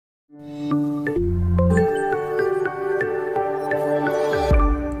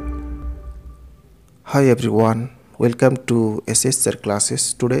Hi everyone, welcome to 5.shsir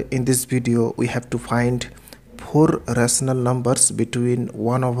classes. Today in this video we have to find 4 rational numbers between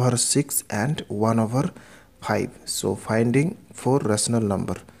 1 over 6 and 1 over 5. So finding 4 rational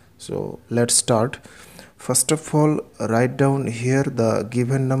number. So let's start. First of all, write down here the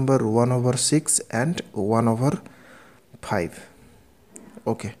given number 1 over 6 and 1 over 5.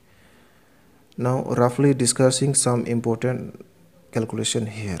 Okay. Now roughly discussing some important calculation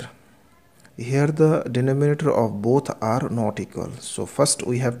here. Here the denominator of both are not equal. So first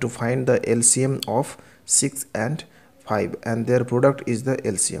we have to find the LCM of 6 and 5 and their product is the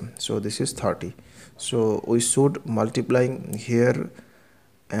LCM. So this is 30. So we should multiplying here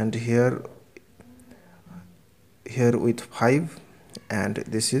and here with 5 and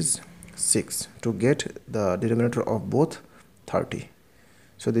this is 6 to get the denominator of both 30.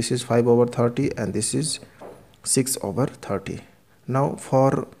 So this is 5 over 30 and this is 6 over 30. Now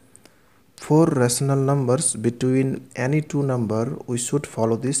for 4 rational numbers between any two number, we should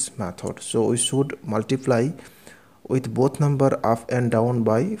follow this method. So we should multiply with both number up and down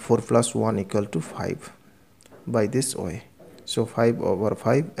by 4 plus 1 equal to 5 by this way. So 5 over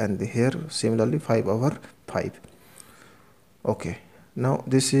 5 and here similarly 5 over 5. Okay, now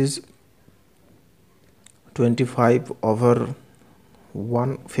this is 25 over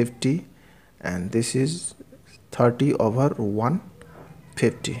 150 and this is 30 over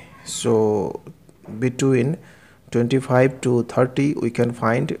 150. So between 25 to 30 we can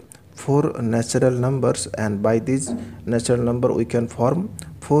find 4 natural numbers and by this natural number we can form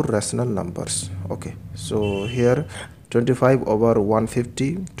 4 rational numbers. Okay, so here 25 over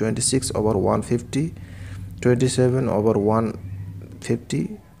 150, 26 over 150, 27 over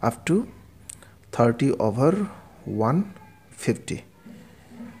 150 up to 30 over 150,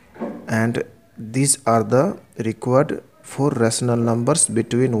 and these are the required 4 rational numbers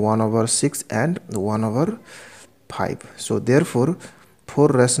between 1 over 6 and 1 over 5. So therefore 4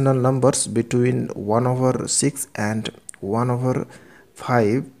 rational numbers between 1 over 6 and 1 over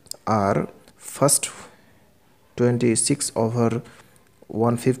 5 are first 26 over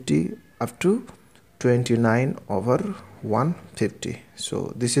 150 up to 29 over 150.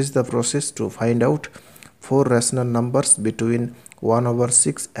 So this is the process to find out 4 rational numbers between 1 over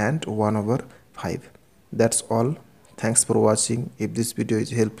 6 and 1 over 5. That's all. Thanks for watching. If this video is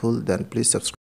helpful, then please subscribe.